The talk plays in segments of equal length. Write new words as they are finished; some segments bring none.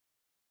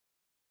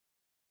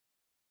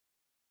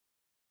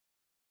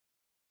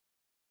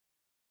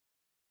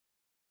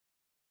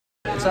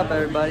What's up,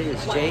 everybody?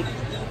 It's Jake,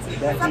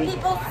 Becky.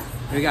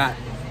 We got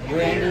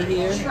Randy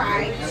here,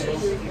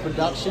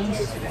 Productions,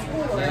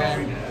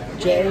 and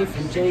Jay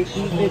from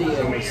JP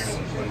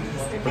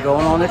Videos. We're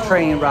going on a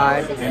train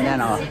ride and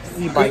then a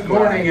e-bike ride. Good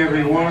morning,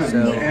 everyone,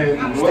 so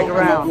and stick welcome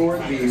around.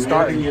 aboard the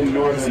American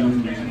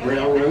Northern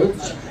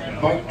Railroad's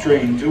bike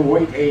train to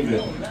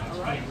Whitehaven.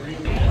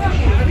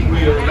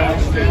 We are about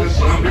to pass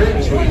under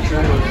as we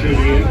travel through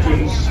the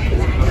entrance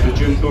of the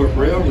Jim Thorpe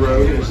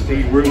Railroad as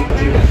the route to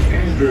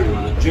Andrew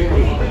J.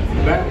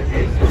 Back,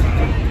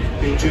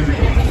 a Jim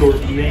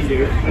Thorpe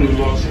native who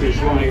lost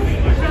his life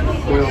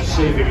while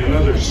saving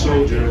another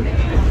soldier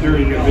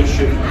during a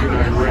mission in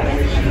Iraq.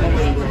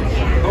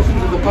 Open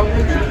to the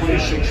public in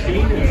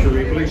 2016 after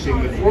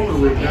replacing the former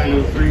Route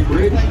 903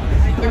 bridge.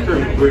 The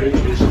current bridge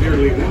is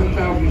nearly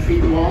 1,000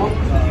 feet long,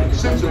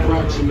 sits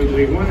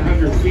approximately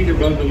 100 feet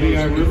above the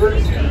Lehigh River,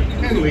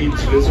 and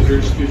leads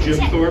visitors to Jim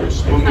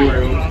Thorpe's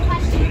memorial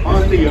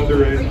on the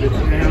other end of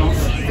town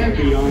and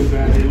beyond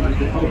that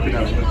into the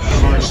Pocono.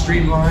 Our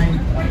streamlined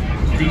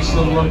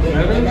diesel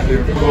locomotives,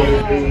 they're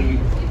going to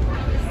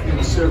be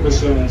in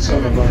service on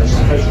some of our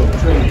special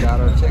trains. Got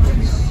our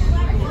tickets.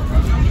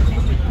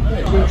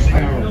 Switch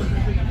power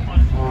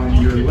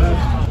on your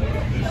left.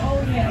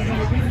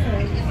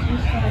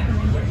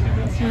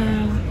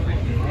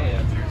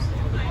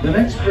 The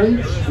next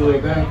bridge we're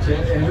about to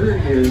enter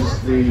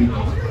is the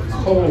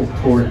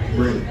Thorpe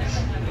Bridge,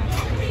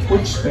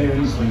 which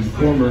spans the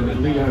former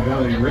Lehigh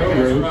Valley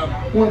Railroad,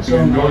 once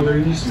on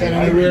Northern and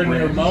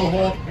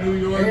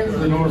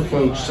the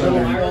Norfolk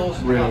Southern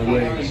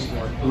Railway's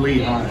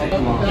Lehigh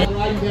line.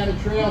 Riding down the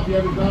trail, if you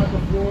ever done it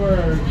before,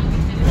 or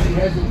any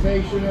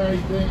hesitation or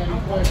anything, any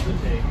questions?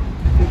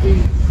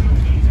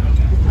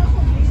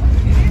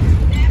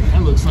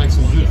 That looks like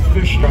some good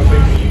fish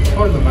dropping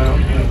on the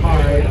mountain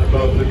high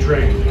above the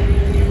train.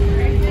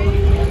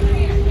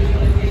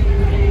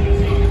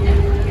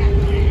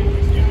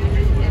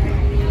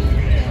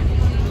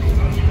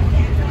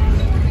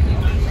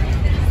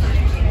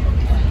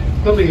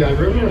 The Lehigh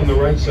River on the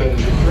right side of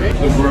the train,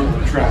 the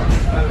brook track.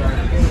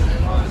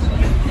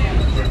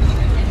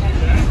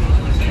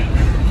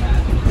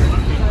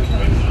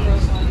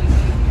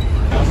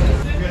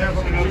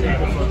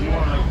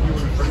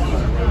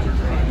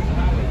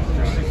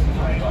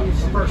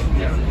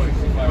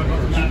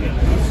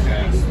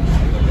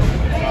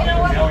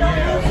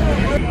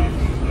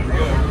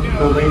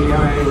 The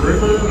Lehigh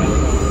River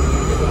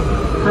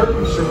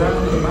curves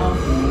around the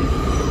mountain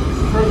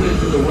further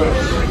to the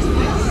west,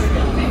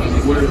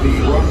 where the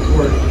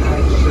Rockport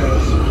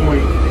access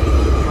point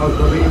of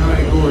the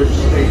Lehigh Gorge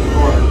State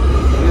Park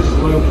is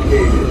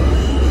located.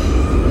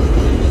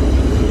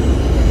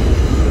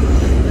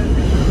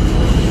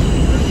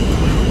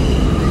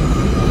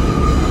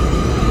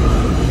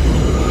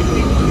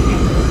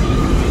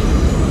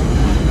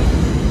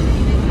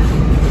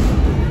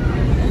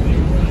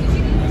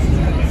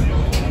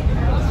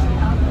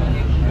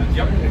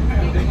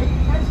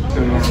 To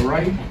our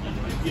right,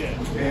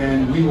 and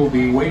we will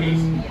be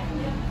waiting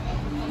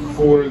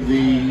for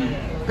the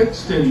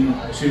Pittston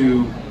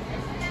to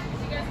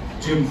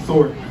Jim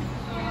Thorpe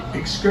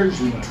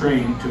excursion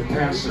train to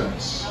pass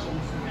us.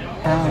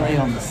 Currently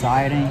on the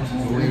siding,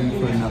 we're waiting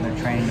for another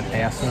train to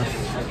pass us.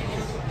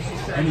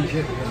 Any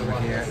zip over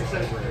here. So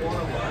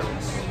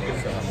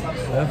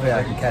hopefully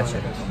I can catch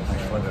it and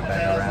flip it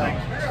back around.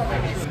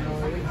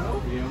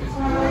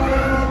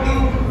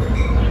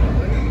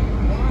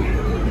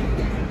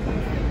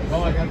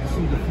 Well, I got to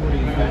see the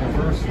 40th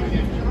anniversary.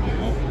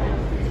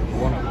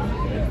 One of them.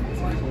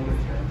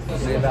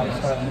 We're about to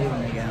start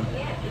moving again.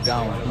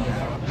 Going.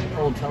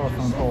 Old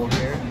telephone pole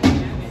here.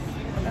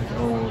 Got the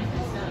old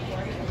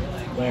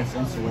glass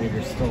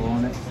insulator still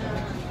on it.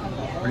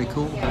 Pretty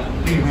cool.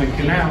 The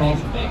canal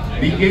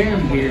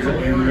began here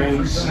and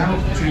ran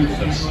south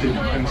to eastern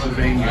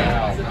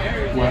Pennsylvania,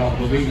 while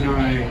the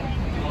Lehigh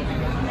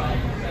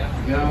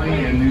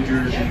Valley and New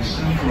Jersey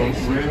Central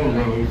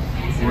Railroad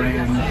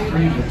ran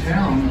through the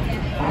town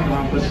on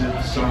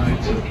opposite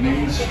sides of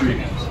Main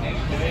Street.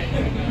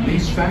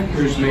 These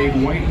factors made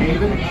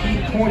Whitehaven a key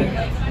point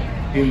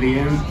in the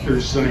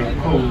anthracite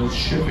coal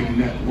shipping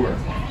network,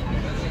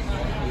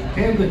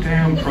 and the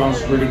town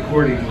prospered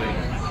accordingly.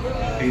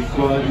 A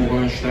flood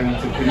washed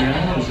out the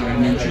canal, as I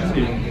mentioned,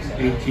 in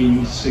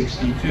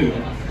 1862,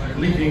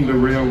 leaving the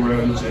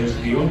railroads as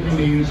the only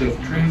means of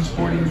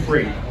transporting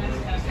freight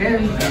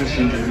and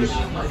passengers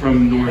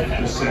from north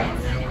to south.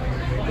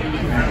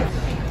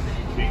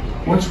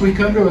 Once we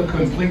come to a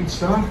complete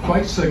stop,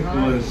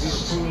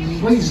 bicyclists,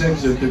 please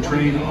exit the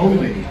train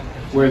only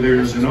where there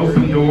is an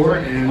open door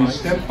and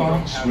step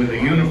box with a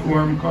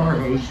uniformed car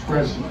host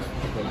present.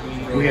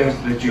 We ask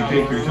that you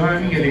take your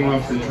time getting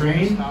off the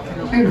train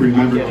and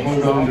remember to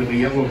hold on to the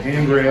yellow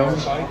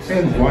handrails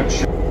and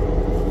watch.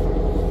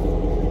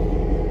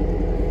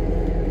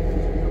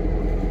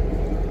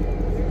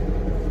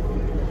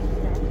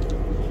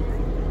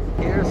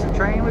 Here's the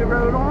train we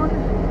rode on.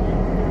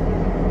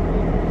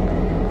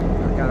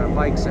 We've got our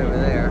bikes over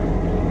there,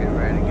 getting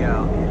ready to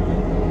go.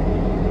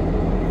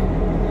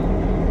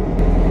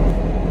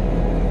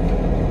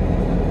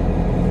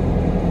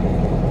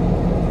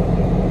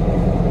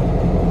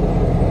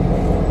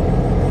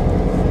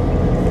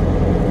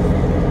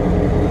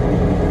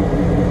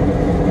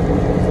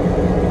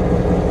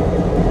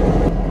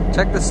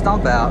 Check the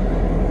stump out.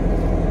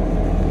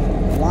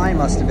 The line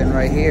must have been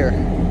right here.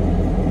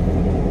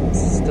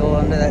 It's still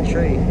under that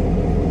tree.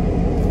 In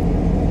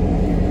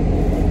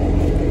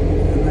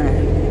there.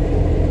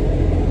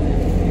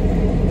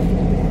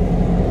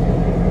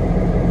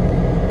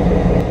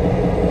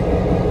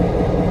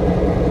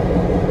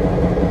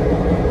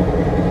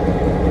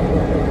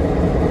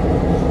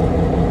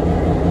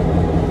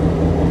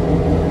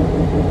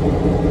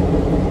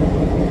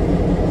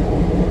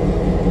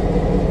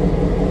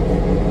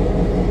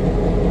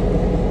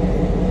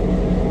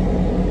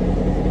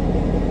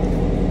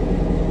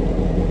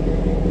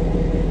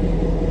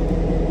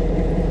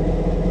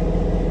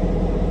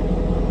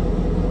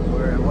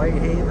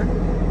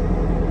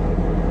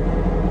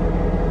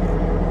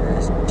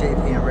 There's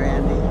JP and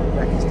Randy.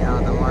 Becky's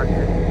down at the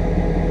market.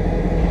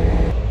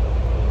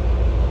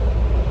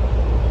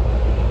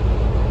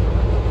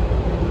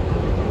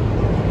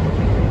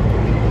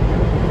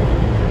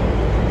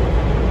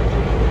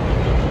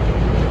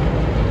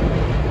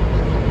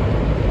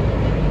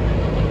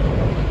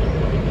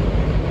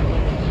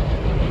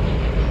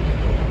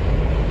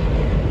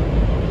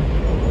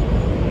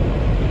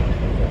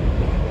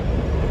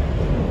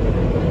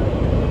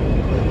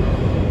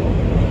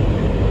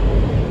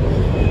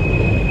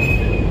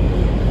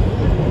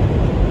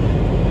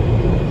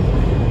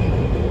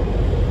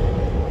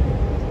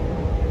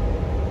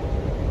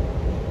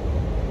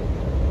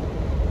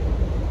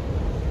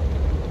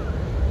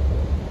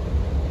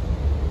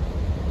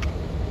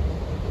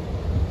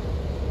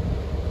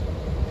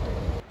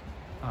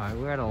 Alright,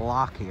 we're at a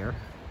lock here.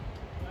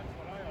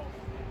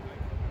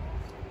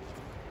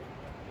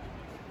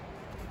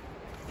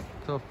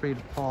 Feel free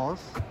to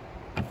pause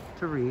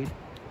to read.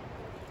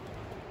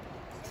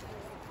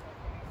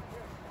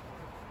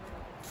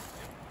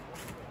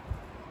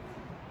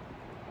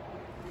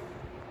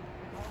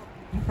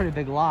 Pretty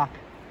big lock.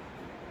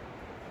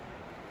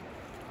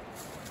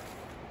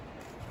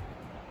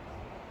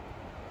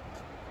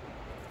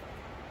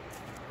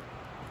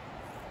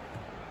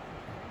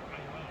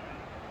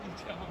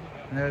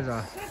 And there's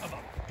a,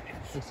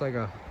 looks like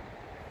a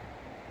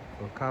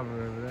little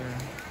cover over there.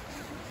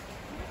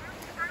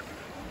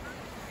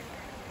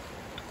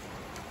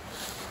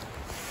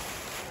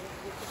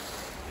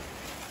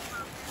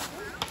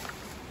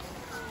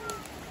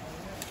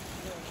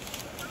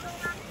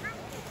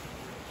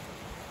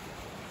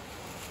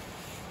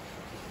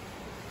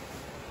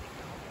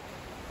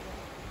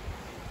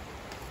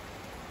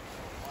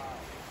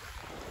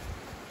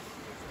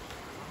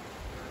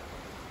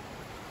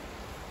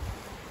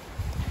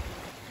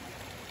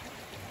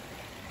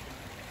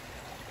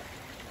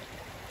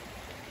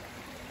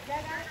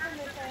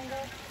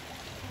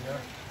 Yeah.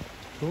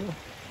 Cool.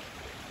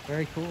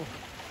 Very cool.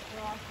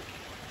 Yeah.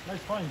 Nice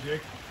find,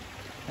 Jake.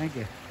 Thank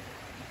you.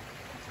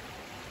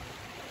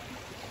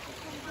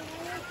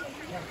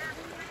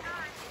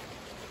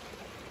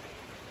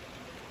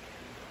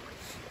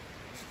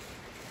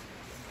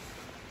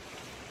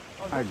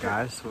 Alright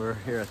guys, we're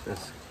here at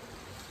this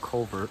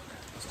culvert.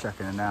 Just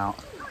checking it out.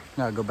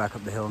 Gotta go back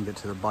up the hill and get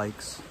to the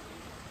bikes.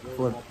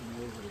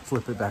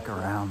 Flip it back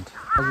around.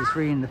 I was just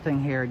reading the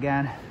thing here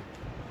again.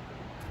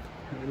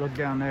 Look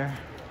down there.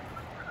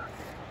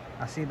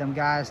 I see them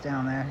guys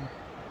down there.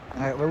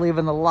 All right, we're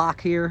leaving the lock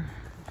here.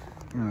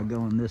 And we're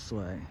going this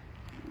way.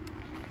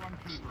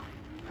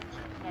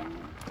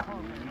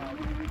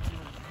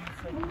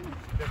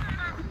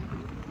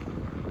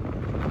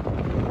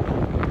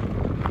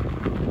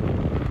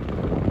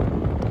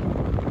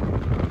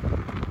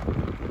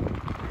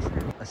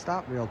 I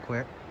stopped real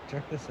quick.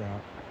 Check this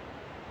out.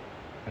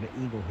 Got an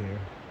eagle here.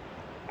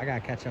 I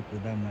gotta catch up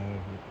with them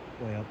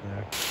though, way up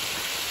there.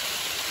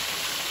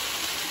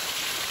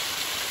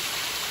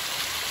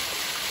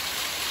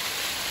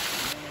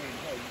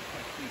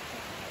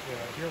 Yeah,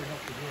 you ever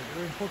have to do it.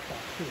 They're in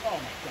football too. Oh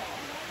my God.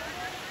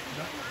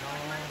 No.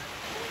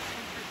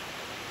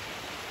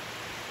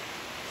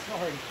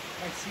 Sorry,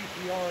 my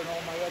CPR and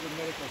all my other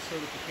medical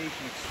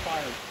certification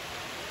expired.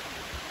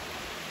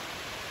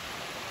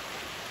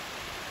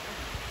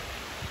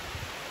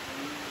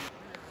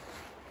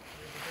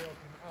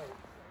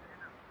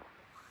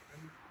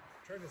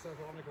 Try this out. I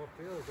want to go up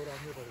there or go down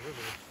here by the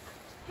river.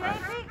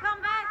 JP,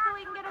 come back so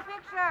we can get a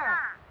picture.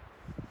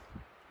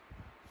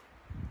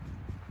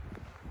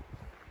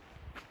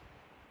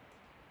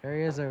 There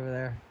he is over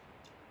there.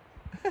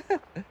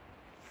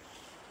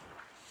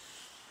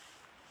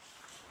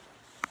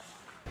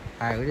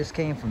 Alright, we just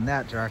came from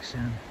that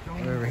direction.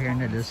 We're over here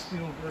near this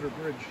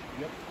bridge.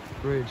 Yep.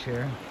 bridge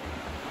here.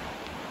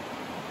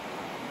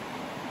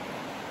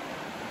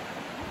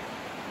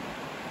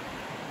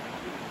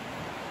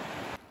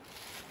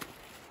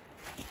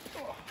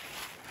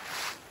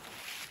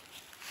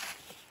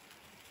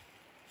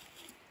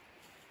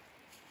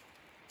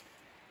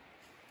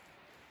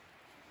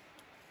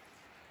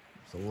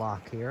 There's a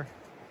lock here.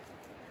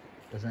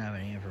 Doesn't have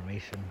any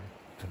information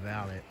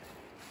about it.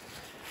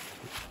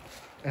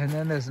 And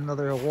then there's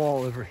another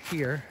wall over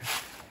here.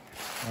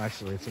 Well,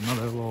 actually, it's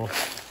another little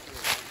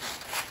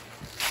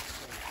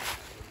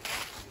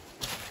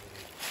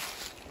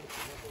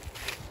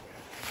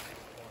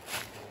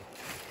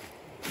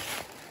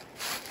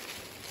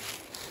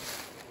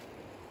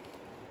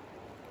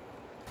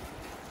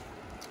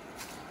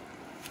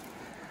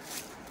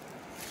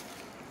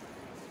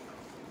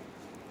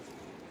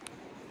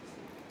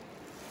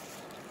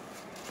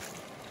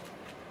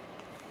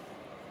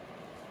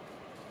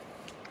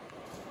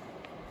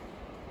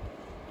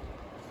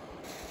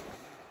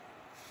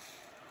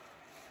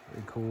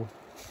cool.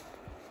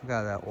 Look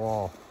at that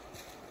wall.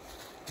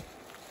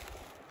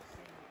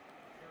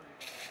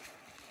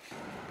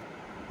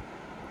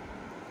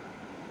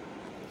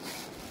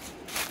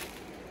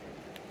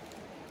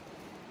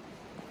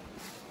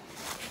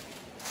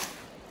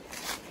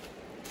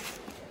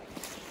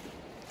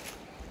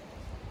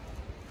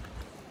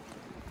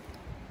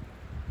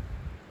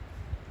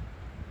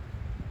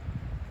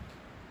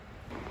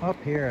 Up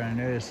here, I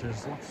noticed there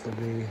looks to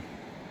be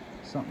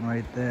something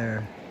right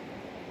there.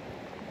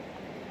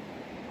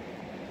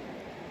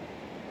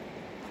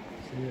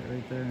 See it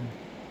right there?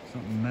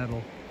 Something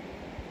metal,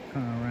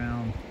 kind of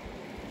round.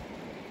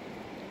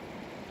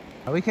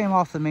 We came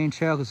off the main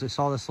trail because we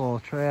saw this little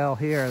trail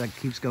here that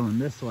keeps going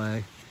this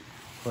way,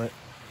 but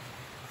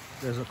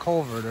there's a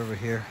culvert over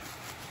here.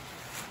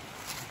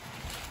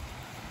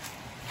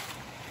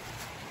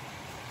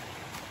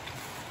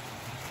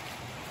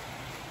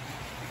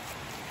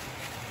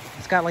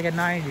 It's got like a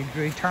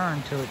 90-degree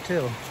turn to it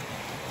too.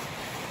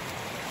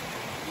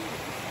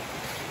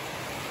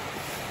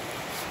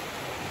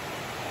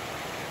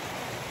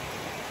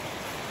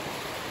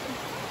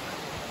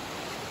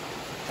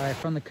 All right,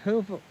 from the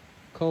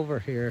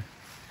culvert here,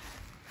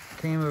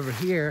 came over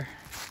here,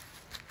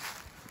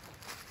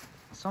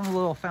 some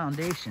little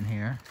foundation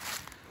here.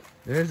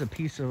 There's a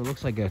piece of, it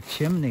looks like a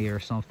chimney or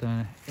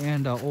something,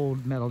 and an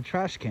old metal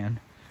trash can.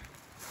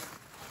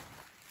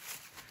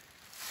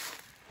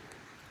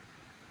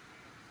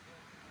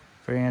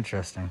 Very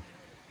interesting.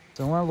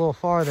 So I went a little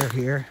farther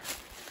here,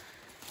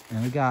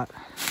 and we got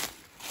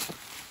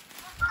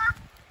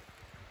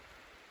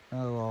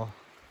another little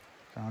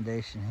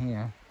foundation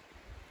here.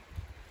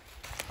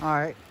 All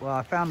right, well,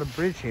 I found a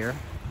bridge here.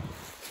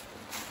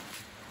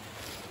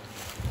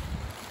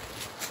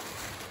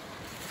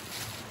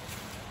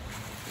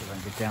 See if I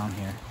can get down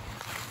here.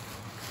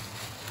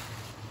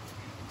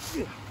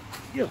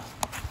 Yeah.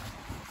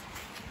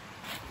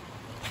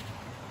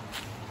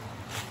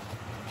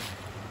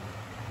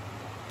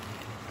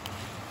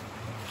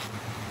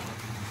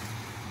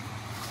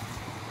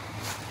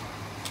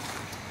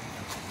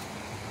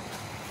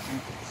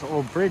 It's an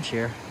old bridge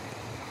here.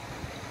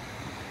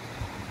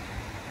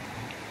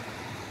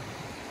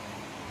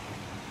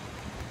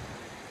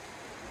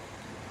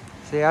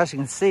 See, as you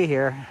can see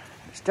here,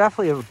 it's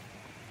definitely a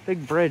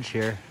big bridge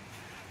here.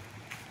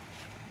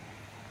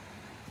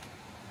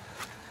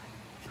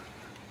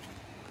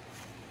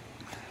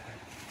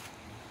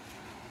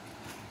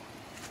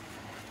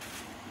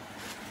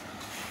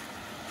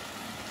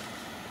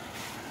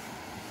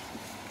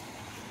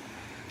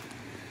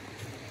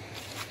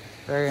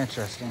 Very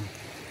interesting.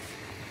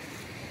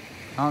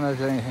 I don't know if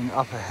there's anything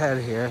up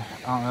ahead here.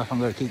 I don't know if I'm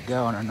going to keep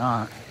going or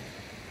not.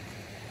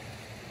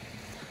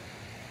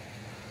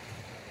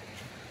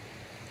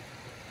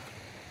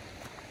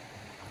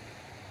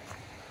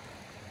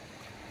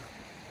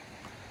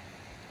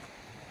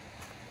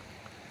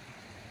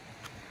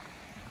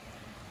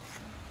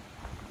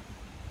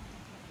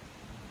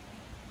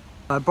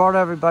 I brought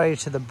everybody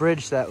to the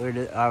bridge that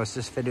I was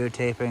just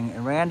videotaping,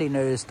 and Randy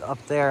noticed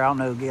up there, I don't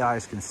know if you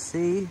guys can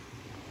see.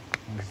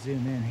 I'll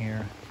zoom in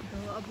here.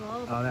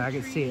 Above oh, there I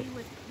can see it.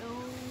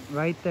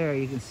 Right there,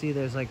 you can see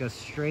there's like a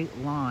straight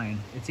line.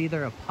 It's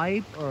either a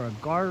pipe or a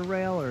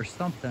guardrail or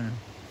something.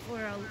 Or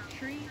a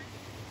tree.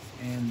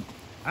 And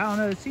I don't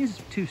know, it seems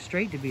too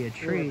straight to be a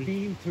tree. Or a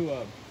beam to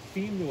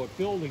a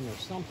building or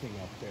something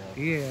up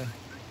there. Yeah.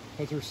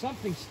 Because there's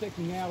something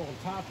sticking out on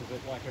top of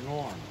it like an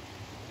arm.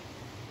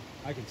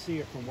 I can see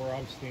it from where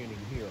I'm standing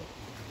here.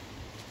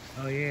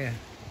 Oh yeah,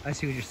 I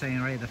see what you're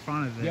saying right at the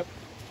front of it. Yep.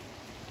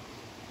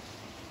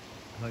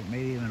 Like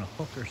maybe even a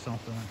hook or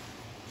something.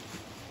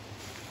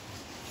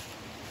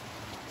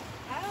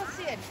 I don't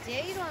see a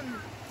date on.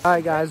 All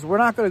right guys, we're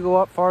not gonna go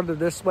up farther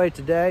this way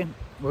today.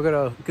 We're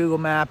gonna Google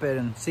map it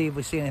and see if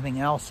we see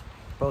anything else.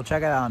 But we'll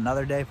check it out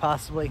another day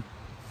possibly.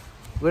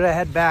 We're gonna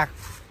head back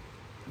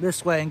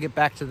this way and get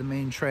back to the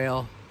main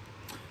trail.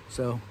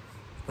 So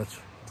let's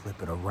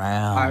flip it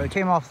around. All right, we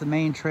came off the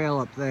main trail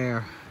up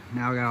there.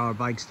 Now we got all our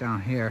bikes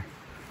down here.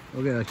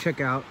 We're gonna check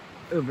out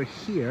over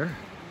here,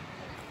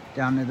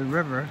 down near the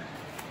river.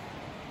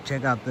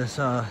 Check out this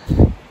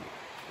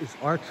this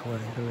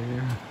archway over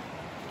here.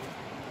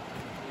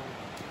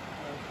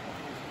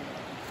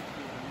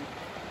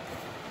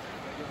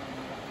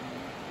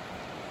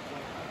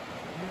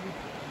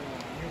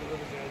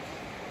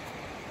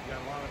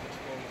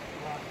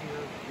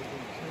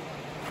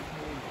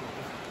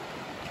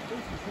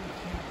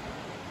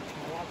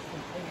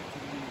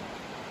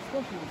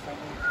 Look at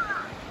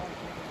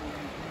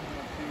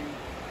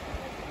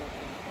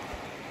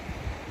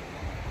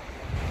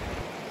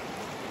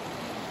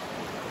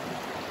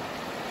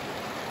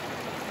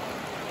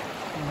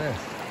this.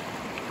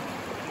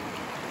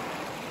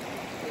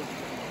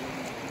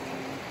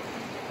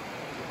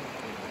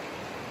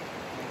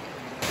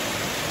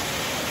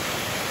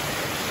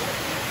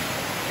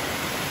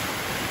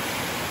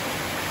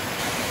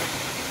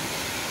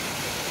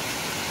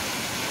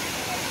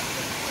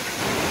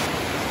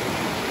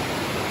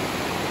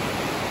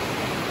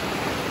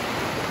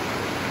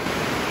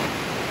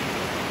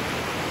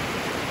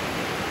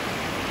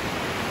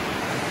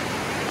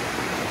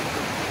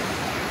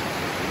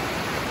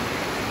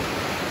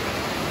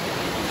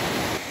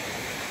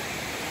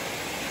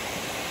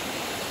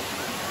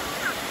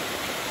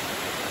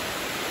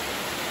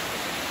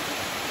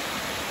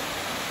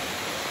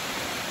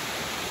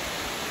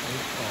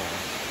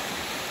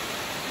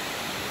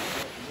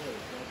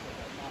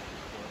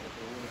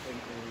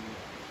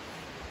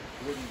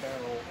 wooden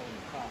barrel on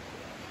the top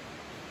there.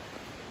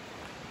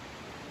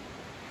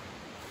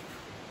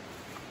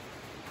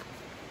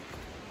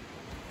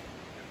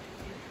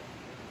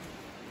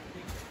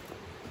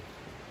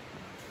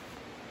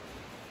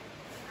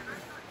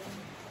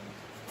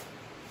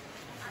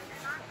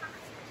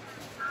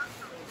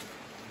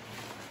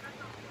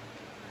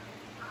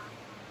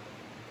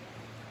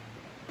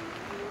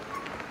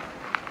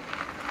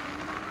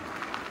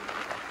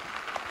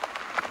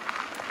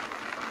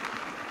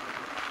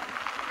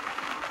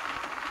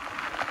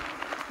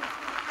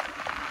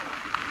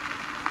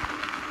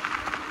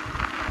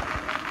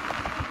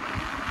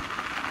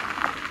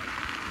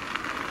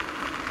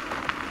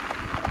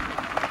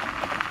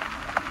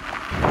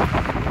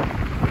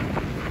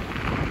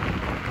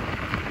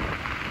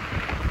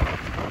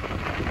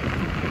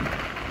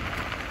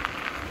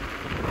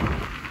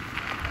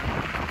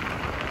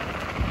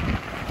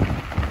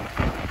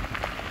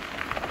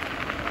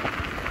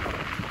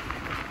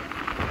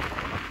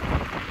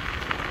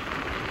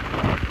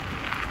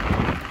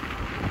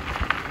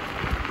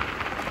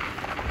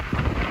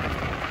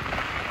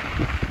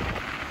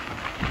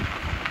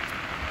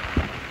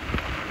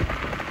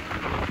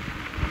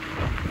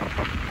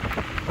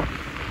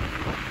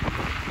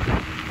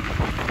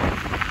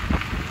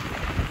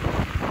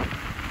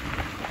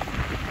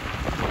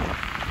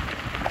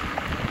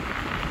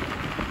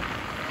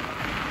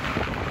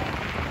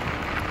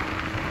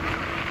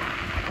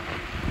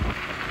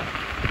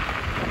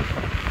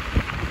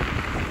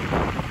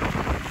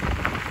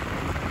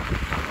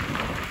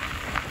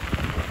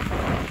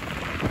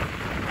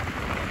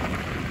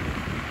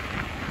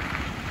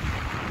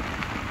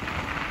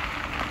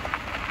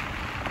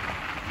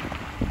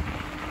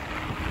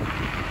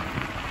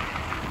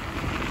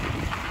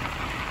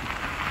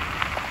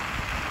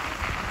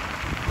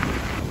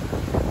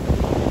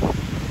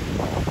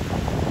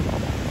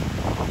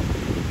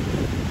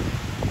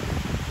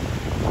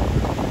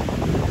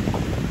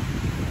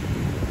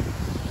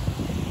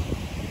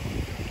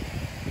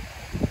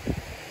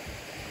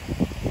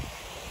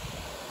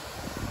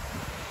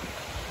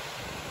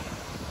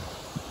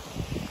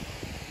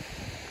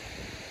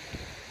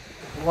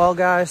 Well,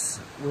 guys,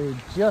 we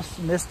just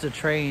missed a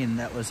train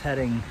that was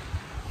heading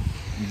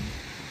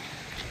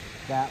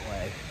that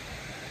way.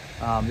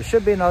 There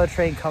should be another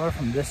train coming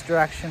from this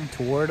direction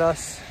toward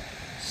us.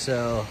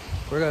 So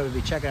we're going to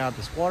be checking out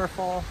this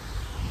waterfall,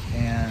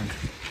 and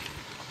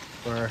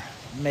we're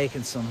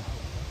making some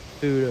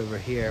food over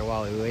here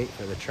while we wait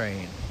for the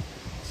train.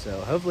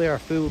 So hopefully our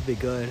food will be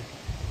good,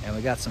 and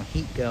we got some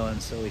heat going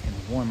so we can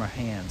warm our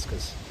hands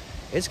because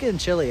it's getting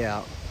chilly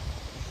out.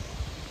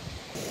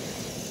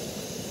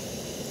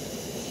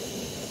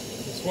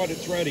 Guess what?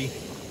 It's ready.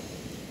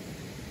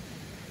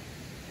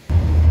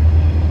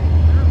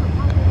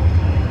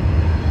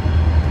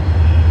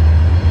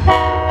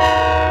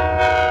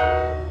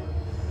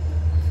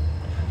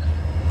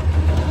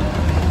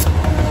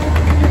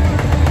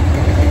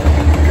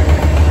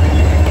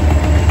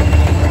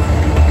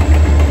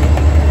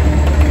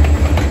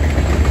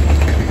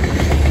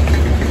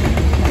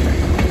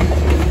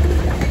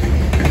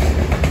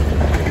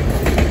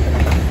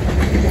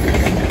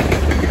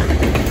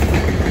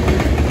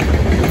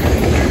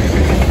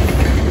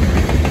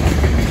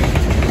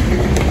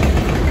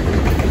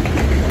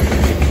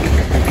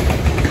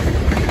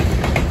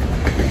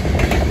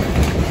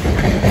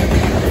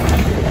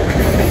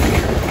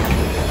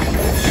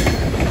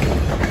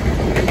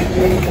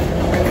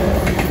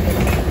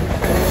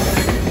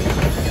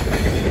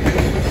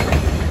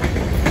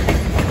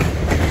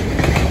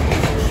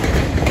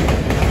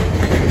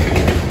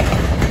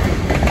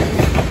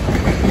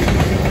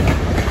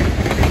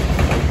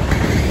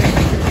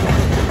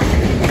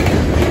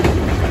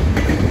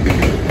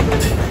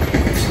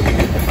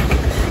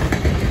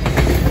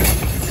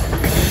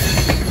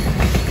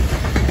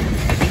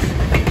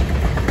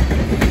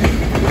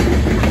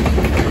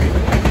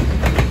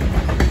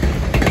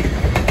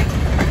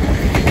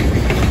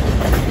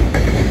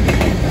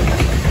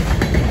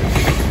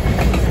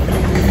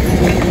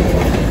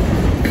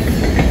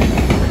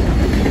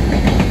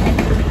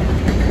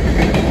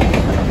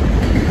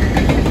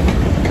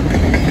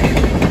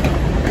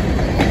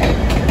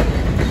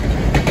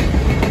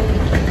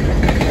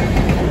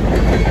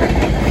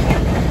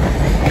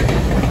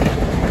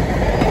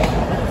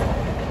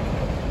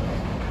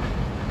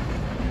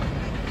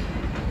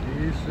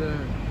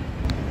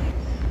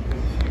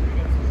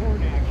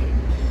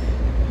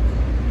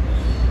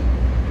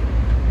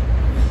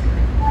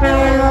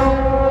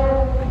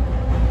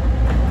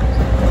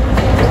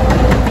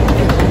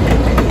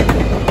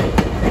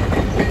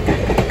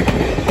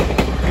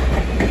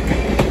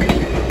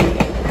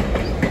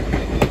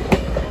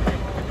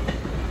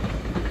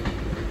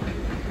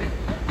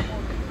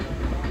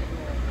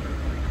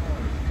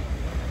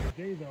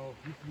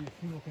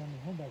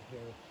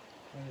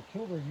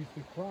 Children used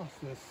to cross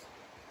this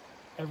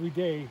every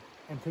day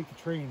and take the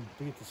train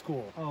to get to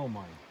school. Oh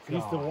my God. They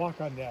used to walk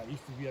on that. It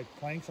used to be like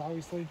planks,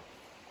 obviously.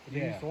 But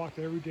they used to walk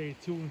there every day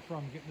to and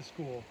from getting to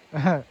school.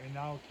 And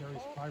now it carries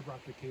fiber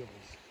optic cables.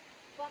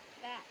 Fuck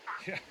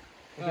that.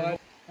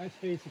 Yeah. That's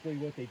basically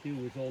what they do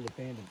with old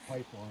abandoned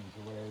pipelines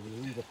or whatever.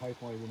 They leave a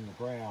pipeline in the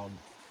ground.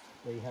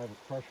 They have it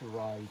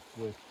pressurized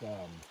with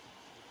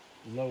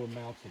low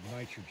amounts of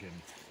nitrogen.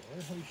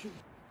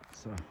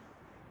 So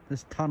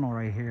this tunnel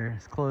right here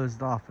is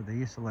closed off, but they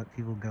used to let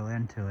people go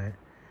into it.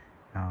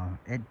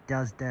 It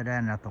does dead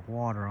end at the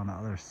water on the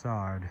other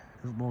side.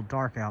 It's a little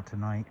dark out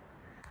tonight,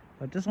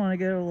 but just want to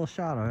get a little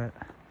shot of it.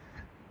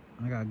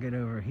 I gotta get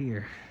over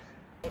here.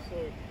 Also, if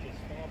you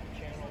just found the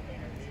channel and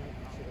you're new,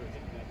 consider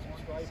hitting that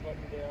subscribe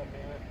button down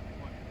there.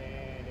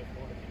 And if you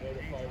want to be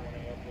notified when I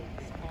upload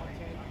new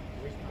content,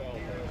 ring the bell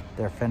there.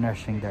 They're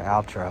finishing their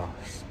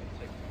outros.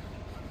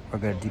 We're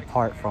gonna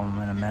depart from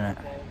them in a minute.